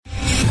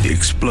the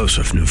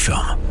explosive new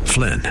film,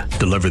 Flynn,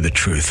 deliver the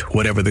truth,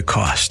 whatever the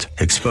cost,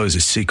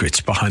 exposes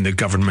secrets behind the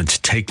government's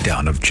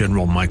takedown of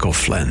General Michael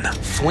Flynn.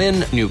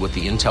 Flynn knew what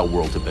the intel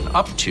world had been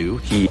up to.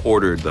 He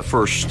ordered the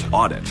first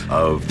audit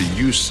of the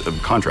use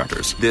of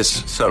contractors.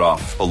 This set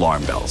off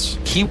alarm bells.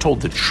 He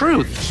told the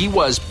truth. He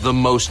was the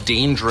most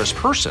dangerous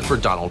person for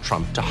Donald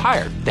Trump to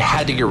hire. They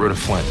had to get rid of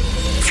Flynn.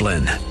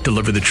 Flynn,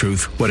 deliver the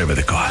truth, whatever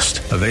the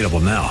cost. Available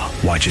now.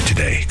 Watch it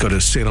today. Go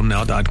to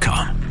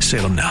salemnow.com.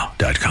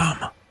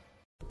 salemnow.com.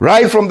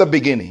 Right from the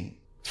beginning,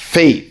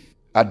 faith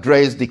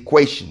addressed the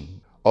question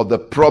of the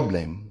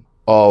problem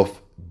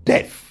of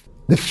death.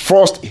 The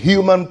first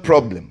human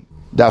problem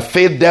that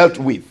faith dealt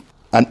with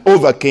and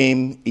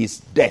overcame is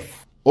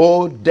death.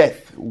 O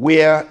death,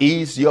 where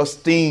is your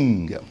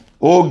sting?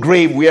 O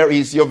grave, where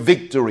is your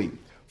victory?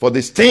 For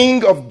the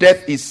sting of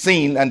death is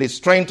sin, and the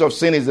strength of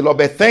sin is the law.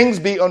 But thanks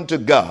be unto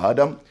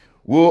God,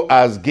 who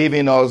has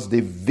given us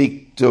the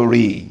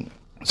victory.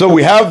 So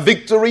we have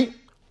victory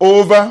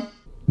over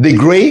the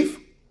grave,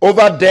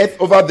 over death,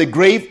 over the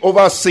grave,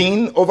 over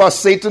sin, over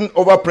Satan,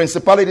 over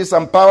principalities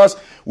and powers.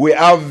 We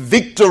have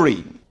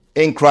victory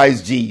in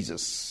Christ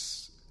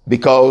Jesus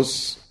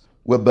because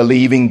we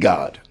believe in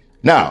God.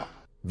 Now,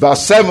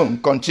 verse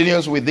 7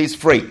 continues with this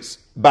phrase,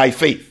 by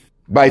faith,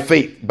 by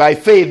faith. By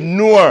faith,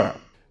 Noah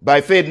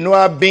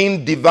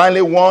being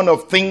divinely warned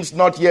of things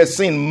not yet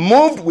seen,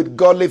 moved with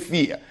godly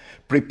fear,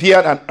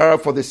 prepared an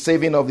ark for the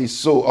saving of his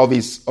soul, of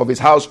his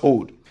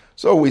household.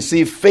 So we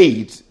see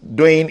faith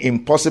doing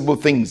impossible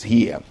things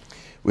here.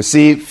 We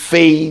see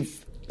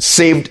faith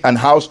saved an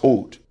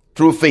household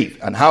through faith.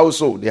 And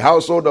household, the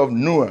household of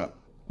Noah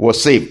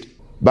was saved.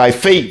 By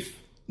faith,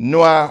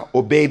 Noah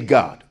obeyed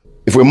God.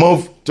 If we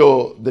move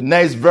to the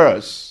next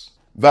verse,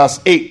 verse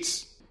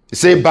 8, it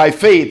says, by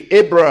faith,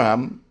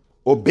 Abraham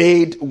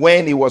obeyed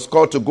when he was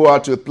called to go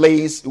out to a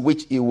place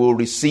which he will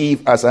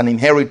receive as an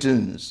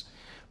inheritance.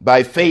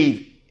 By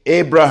faith,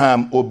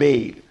 Abraham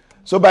obeyed.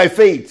 So by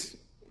faith,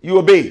 you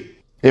obey.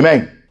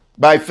 Amen.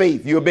 By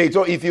faith, you obey.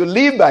 So if you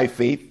live by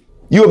faith,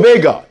 you obey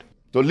God.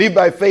 To live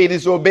by faith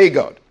is to obey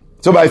God.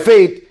 So by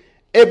faith,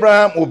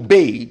 Abraham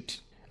obeyed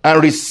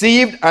and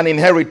received an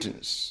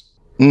inheritance.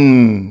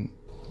 Living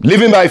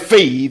by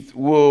faith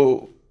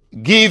will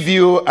give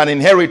you an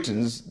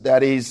inheritance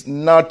that is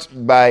not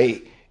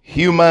by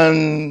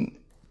human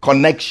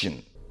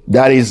connection,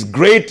 that is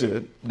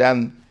greater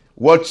than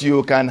what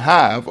you can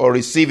have or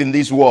receive in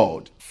this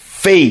world.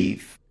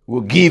 Faith will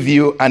give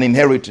you an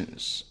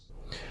inheritance.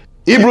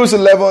 Hebrews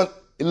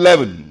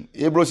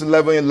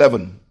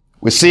 11:11.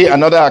 We see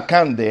another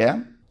account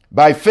there.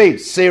 By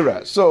faith,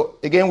 Sarah. So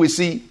again, we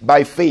see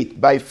by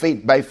faith,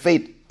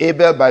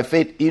 Abel, by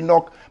faith,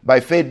 Enoch,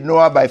 by faith,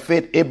 Noah, by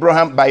faith,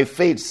 Abraham, by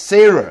faith,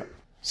 Sarah.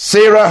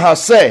 Sarah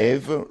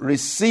herself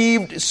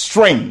received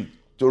strength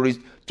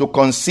to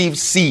conceive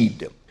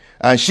seed.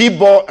 And she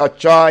bore a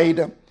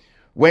child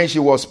when she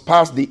was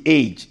past the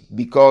age,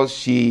 because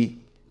she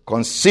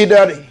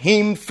considered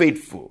him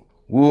faithful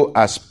who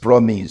has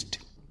promised.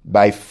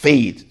 By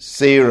faith,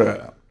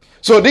 Sarah.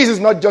 So this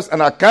is not just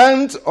an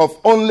account of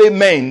only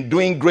men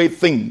doing great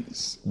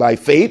things by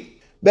faith,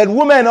 but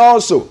women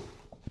also.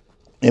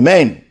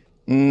 Amen.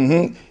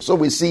 So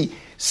we see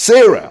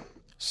Sarah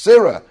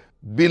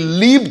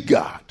believed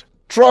God,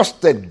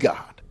 trusted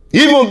God,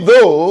 even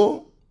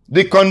though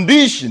the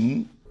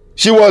condition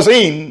she was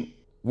in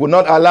would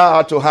not allow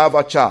her to have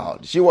a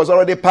child. She was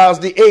already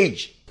past the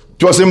age.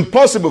 It was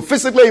impossible,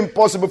 physically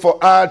impossible for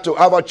her to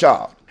have a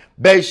child.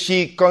 But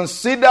she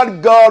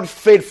considered God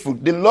faithful.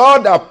 The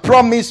Lord had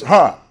promised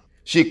her.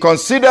 She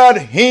considered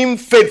him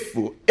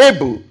faithful,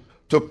 able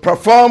to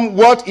perform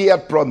what he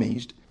had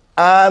promised.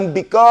 And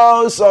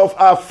because of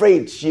her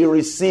faith, she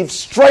received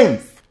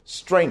strength.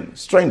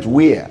 Strength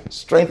where?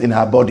 Strength in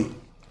her body.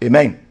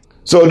 Amen.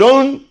 So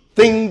don't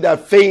think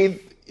that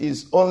faith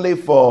is only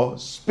for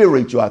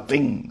spiritual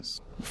things.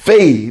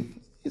 Faith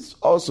is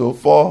also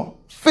for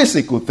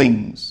physical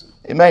things.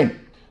 Amen.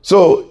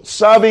 So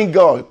serving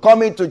God,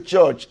 coming to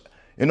church,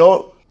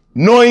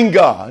 knowing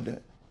God,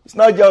 it's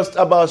not just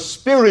about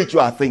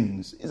spiritual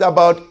things. It's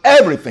about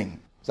everything.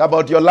 It's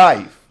about your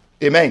life.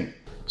 Amen.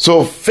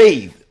 So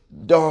faith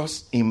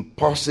does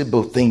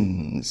impossible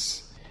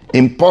things.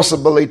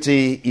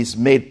 Impossibility is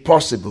made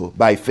possible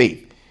by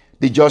faith.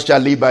 The just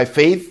shall live by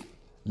faith.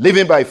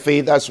 Living by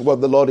faith, that's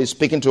what the Lord is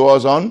speaking to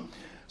us on.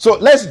 So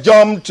let's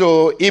jump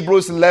to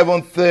Hebrews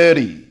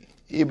 11:30.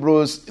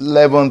 Hebrews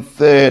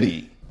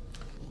 11:30.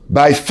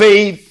 By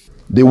faith,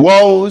 the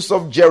walls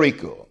of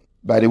Jericho.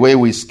 By the way,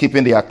 we're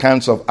skipping the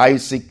accounts of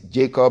Isaac,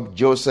 Jacob,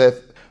 Joseph,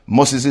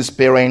 Moses'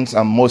 parents,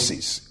 and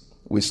Moses.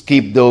 We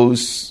skip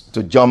those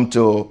to jump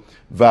to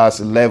verse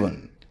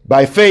 11.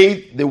 By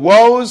faith, the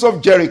walls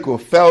of Jericho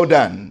fell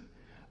down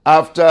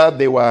after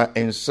they were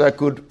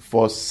encircled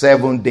for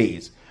 7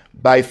 days.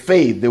 By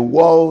faith, the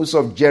walls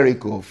of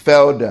Jericho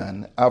fell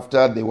down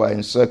after they were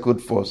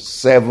encircled for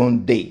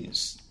 7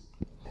 days.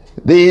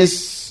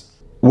 These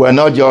were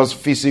not just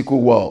physical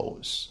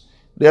walls.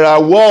 There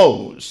are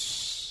walls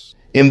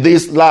in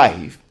this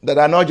life that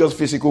are not just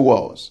physical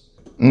walls.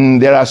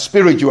 There are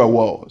spiritual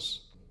walls.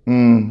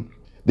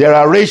 There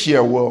are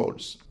racial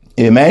wars.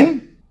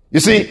 Amen? You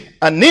see,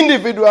 an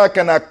individual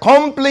can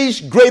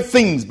accomplish great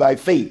things by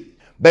faith,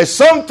 but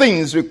some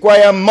things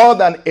require more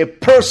than a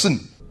person.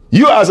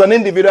 You as an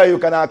individual, you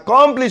can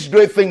accomplish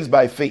great things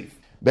by faith,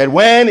 but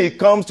when it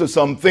comes to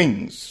some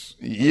things,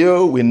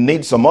 you will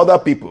need some other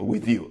people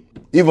with you,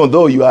 even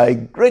though you are a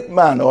great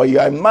man or you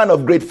are a man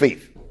of great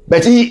faith.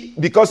 But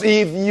because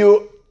if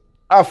you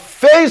are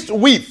faced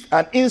with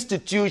an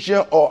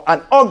institution or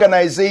an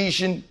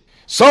organization,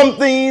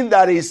 something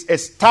that is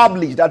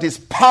established, that is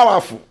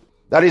powerful,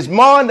 that is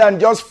more than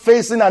just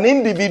facing an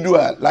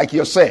individual like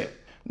yourself,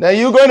 then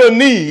you're going to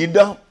need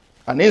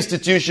an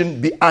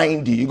institution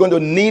behind you. You're going to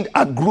need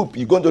a group.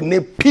 You're going to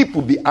need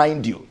people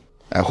behind you.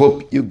 I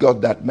hope you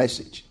got that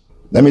message.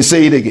 Let me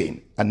say it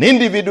again. An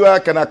individual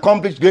can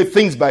accomplish great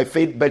things by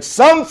faith, but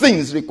some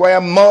things require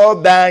more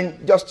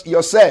than just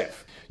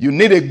yourself. You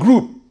need a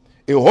group,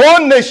 a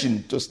whole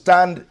nation to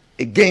stand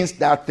against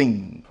that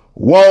thing.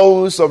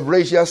 Walls of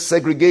racial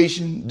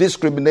segregation,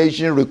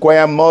 discrimination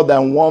require more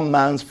than one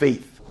man's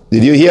faith.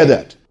 Did you hear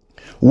that?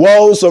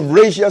 Walls of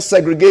racial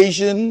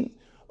segregation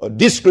or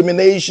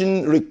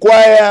discrimination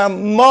require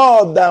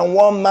more than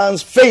one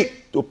man's faith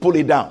to pull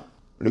it down.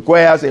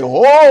 Requires a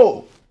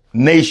whole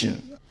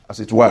nation, as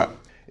it were,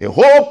 a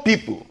whole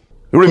people.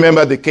 You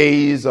remember the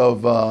case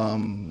of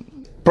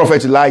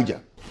Prophet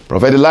Elijah.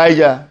 Prophet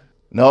Elijah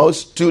now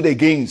stood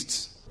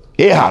against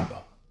Ahab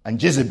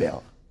and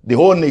Jezebel, the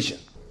whole nation.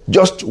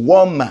 Just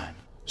one man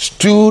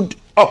stood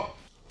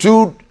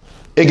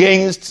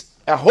against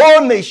a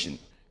whole nation.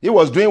 He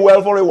was doing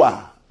well for a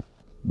while,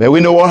 but we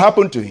know what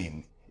happened to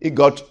him. He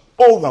got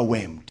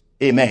overwhelmed.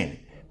 Amen.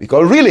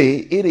 Because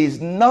really, it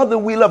is not the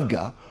will of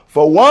God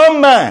for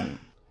one man.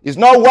 It's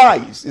not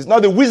wise. It's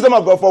not the wisdom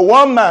of God for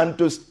one man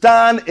to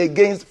stand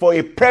against, for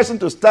a person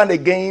to stand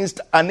against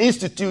an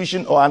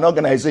institution or an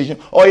organization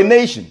or a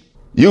nation.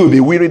 You will be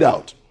wearied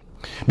out.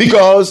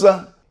 Because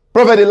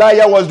Prophet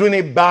Elijah was doing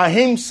it by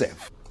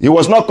himself. He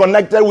was not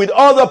connected with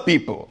other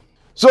people.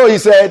 So he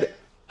said,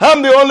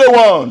 I'm the only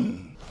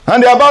one,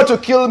 and they're about to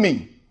kill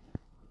me.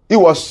 He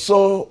was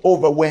so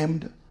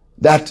overwhelmed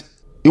that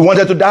he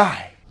wanted to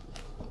die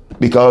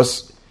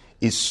because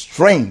his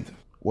strength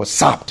was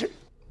sapped,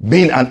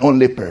 being an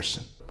only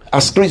person.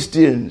 As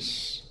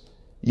Christians,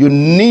 you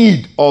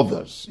need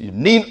others. You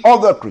need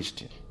other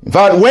Christians. In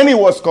fact, when he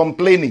was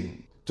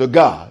complaining to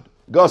God,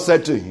 God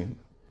said to him,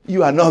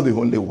 you are not the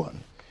only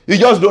one. You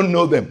just don't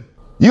know them.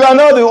 You are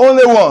not the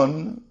only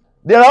one.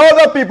 There are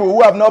other people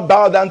who have not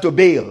bowed down to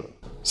Baal.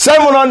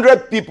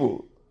 700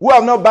 people who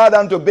have not bowed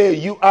down to Baal.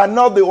 You are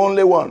not the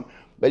only one.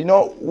 But you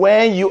know,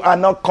 when you are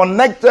not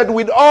connected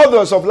with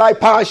others of like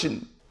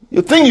passion,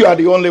 you think you are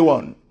the only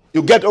one.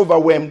 You get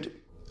overwhelmed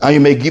and you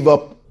may give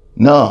up.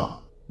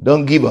 No,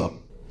 don't give up.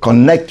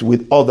 Connect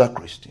with other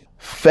Christians.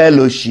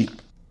 Fellowship.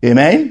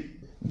 Amen?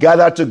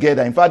 Gather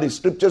together. In fact, the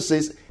scripture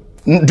says,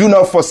 do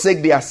not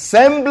forsake the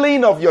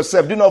assembling of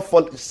yourself. Do not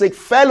forsake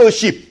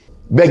fellowship.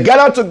 But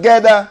gather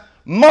together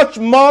much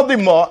more the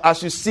more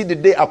as you see the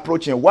day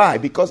approaching. Why?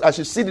 Because as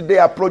you see the day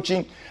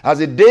approaching, as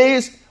the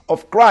days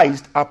of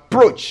Christ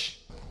approach,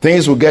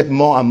 things will get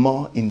more and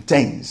more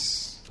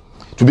intense.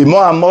 To be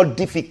more and more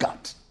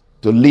difficult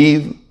to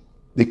live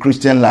the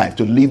Christian life,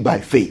 to live by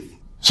faith.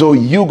 So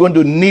you're going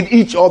to need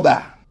each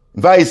other.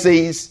 In fact, it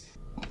says,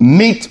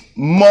 meet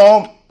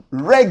more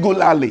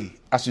regularly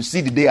as you see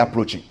the day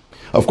approaching.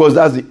 Of course,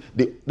 that's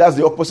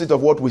the opposite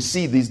of what we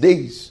see these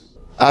days.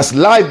 As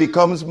life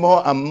becomes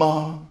more and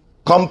more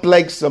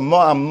complex and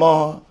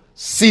more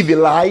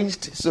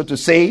civilized, so to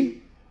say,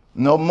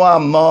 more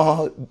and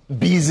more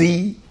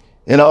busy,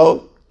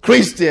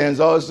 Christians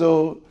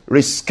also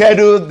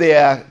reschedule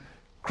their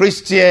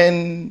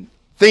Christian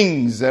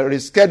things,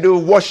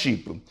 reschedule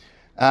worship,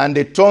 and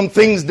they tone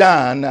things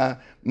down.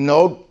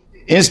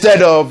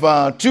 Instead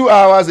of 2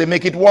 hours, they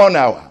make it 1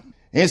 hour.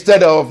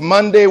 Instead of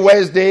Monday,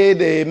 Wednesday,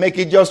 they make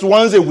it just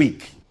once a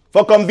week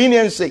for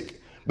convenience sake.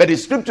 But the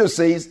scripture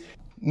says,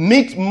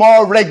 meet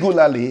more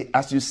regularly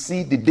as you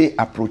see the day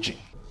approaching.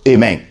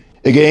 Amen.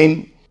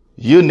 Again,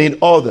 you need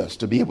others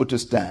to be able to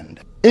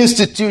stand.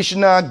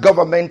 Institutional,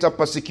 governmental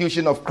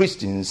persecution of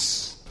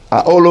Christians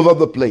are all over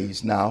the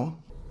place now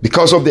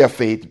because of their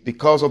faith,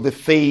 because of the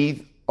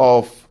faith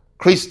of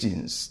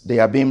Christians. They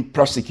are being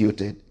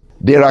persecuted.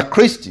 There are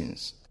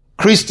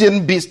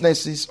Christian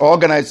businesses,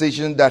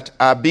 organizations that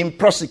are being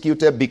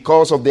prosecuted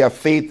because of their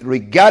faith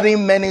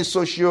regarding many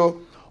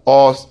social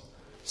or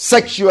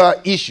sexual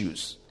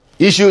issues.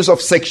 Issues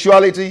of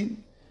sexuality,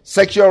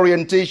 sexual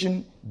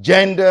orientation,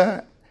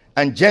 gender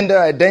and gender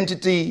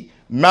identity,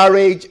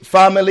 marriage,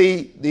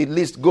 family, the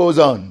list goes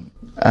on.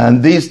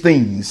 And these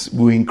things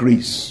will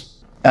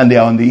increase, and they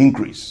are on the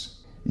increase.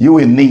 You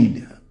will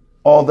need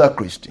other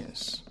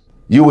Christians.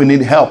 You will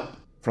need help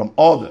from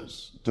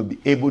others to be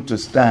able to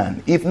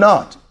stand. If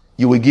not,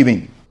 you will give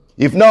in.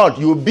 If not,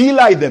 you will be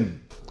like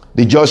them.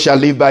 The just shall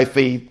live by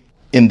faith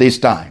in this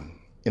time,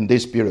 in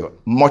this period,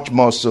 much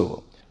more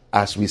so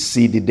as we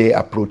see the day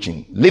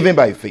approaching. Living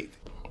by faith.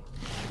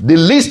 The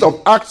list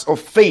of acts of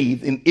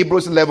faith in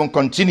Hebrews 11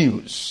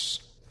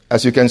 continues,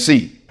 as you can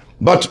see.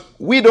 But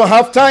we don't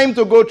have time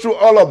to go through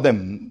all of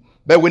them.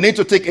 But we need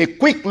to take a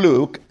quick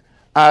look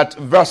at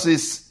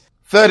verses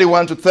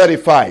 31 to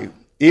 35.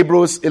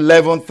 Hebrews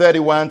 11,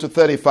 31 to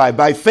 35.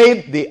 By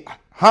faith, the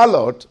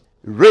harlot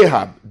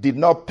Rahab did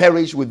not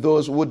perish with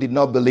those who did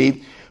not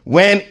believe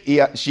when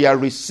she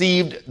had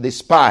received the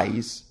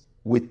spies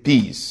with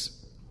peace.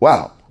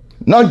 Wow.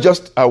 Not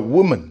just a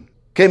woman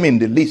came in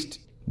the list,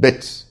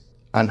 but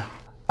an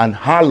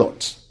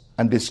harlot.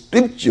 And the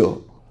scripture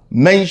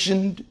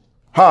mentioned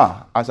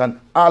her as an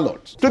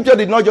harlot. Scripture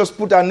did not just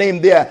put her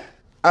name there.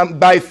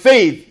 By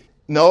faith,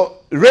 no,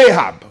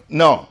 Rahab,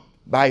 no.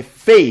 By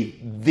faith,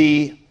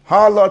 the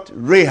harlot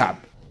Rahab.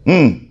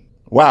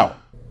 Wow.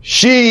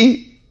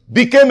 She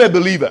became a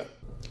believer.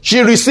 She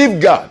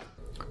received God.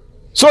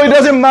 So it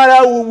doesn't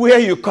matter where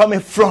you're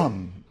coming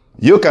from.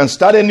 You can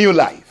start a new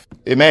life.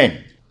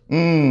 Amen.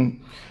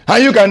 And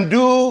you can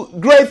do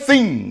great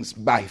things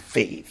by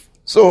faith.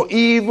 So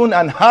even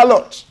an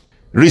harlot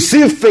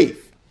received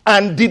faith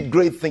and did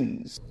great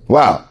things.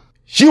 Wow.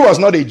 She was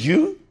not a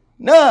Jew.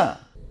 No.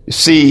 You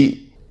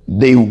see,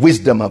 the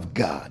wisdom of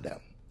God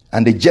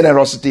and the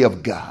generosity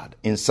of God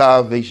in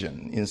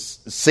salvation, in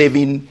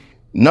saving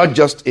not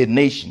just a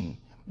nation,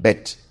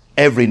 but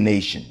every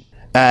nation.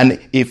 And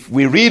if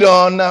we read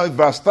on,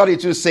 verse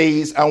 32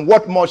 says, and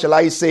what more shall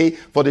I say?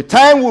 For the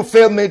time will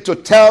fail me to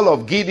tell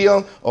of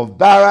Gideon, of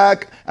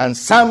Barak, and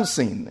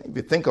Samson. If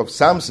you think of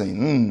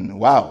Samson,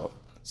 wow.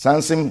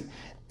 Samson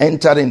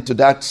entered into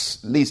that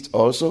list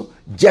also.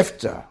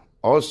 Jephthah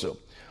also.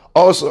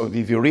 Also,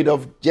 if you read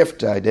of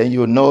Jephthah, then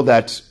you know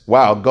that,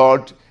 wow,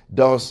 God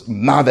does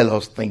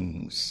marvelous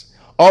things.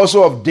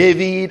 Also of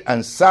David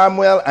and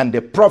Samuel and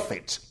the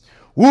prophets,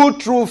 who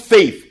through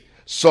faith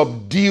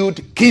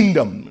subdued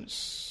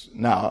kingdoms.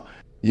 Now,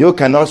 you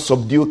cannot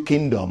subdue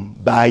kingdom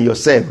by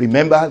yourself.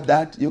 Remember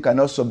that? You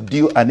cannot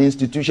subdue an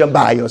institution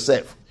by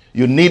yourself.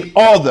 You need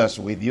others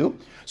with you.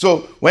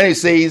 So when it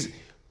says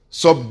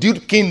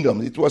subdued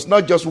kingdoms, it was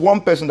not just one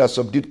person that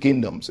subdued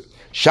kingdoms.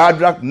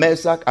 Shadrach,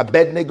 Meshach,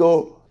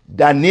 Abednego,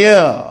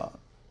 Daniel,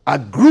 a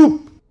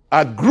group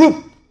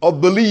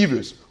of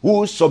believers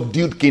who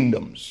subdued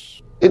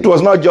kingdoms. It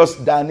was not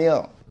just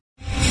Daniel.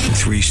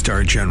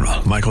 3-star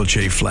General Michael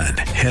J. Flynn,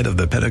 head of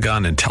the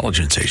Pentagon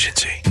Intelligence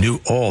Agency, knew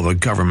all the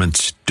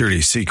government's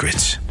dirty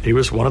secrets. He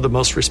was one of the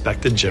most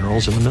respected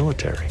generals in the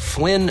military.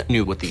 Flynn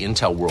knew what the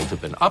intel world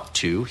had been up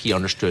to. He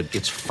understood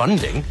its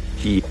funding.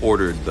 He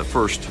ordered the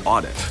first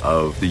audit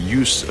of the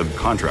use of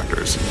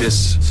contractors.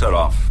 This set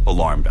off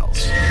alarm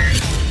bells.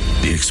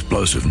 The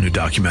explosive new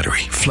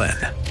documentary, Flynn,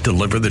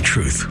 Deliver the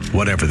Truth,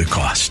 Whatever the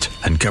Cost,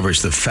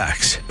 uncovers the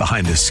facts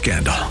behind this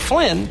scandal.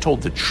 Flynn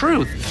told the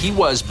truth. He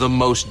was the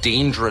most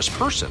dangerous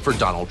person for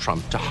Donald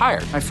Trump to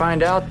hire. I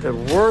find out the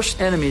worst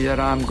enemy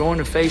that I'm going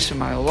to face in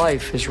my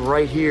life is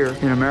right here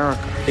in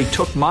America. They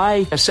took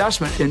my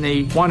assessment and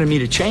they wanted me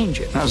to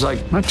change it. And I was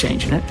like, I'm not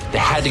changing it. They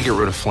had to get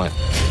rid of Flynn.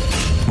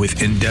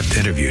 With in-depth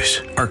interviews,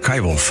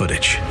 archival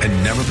footage,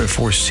 and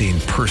never-before-seen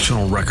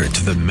personal records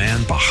of the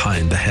man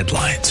behind the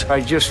headlines.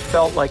 I just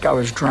felt like I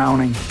was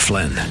drowning.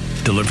 Flynn,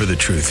 Deliver the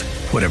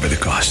Truth, Whatever the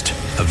Cost.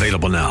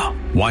 Available now.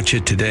 Watch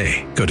it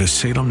today. Go to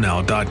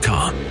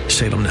salemnow.com.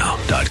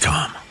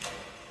 salemnow.com.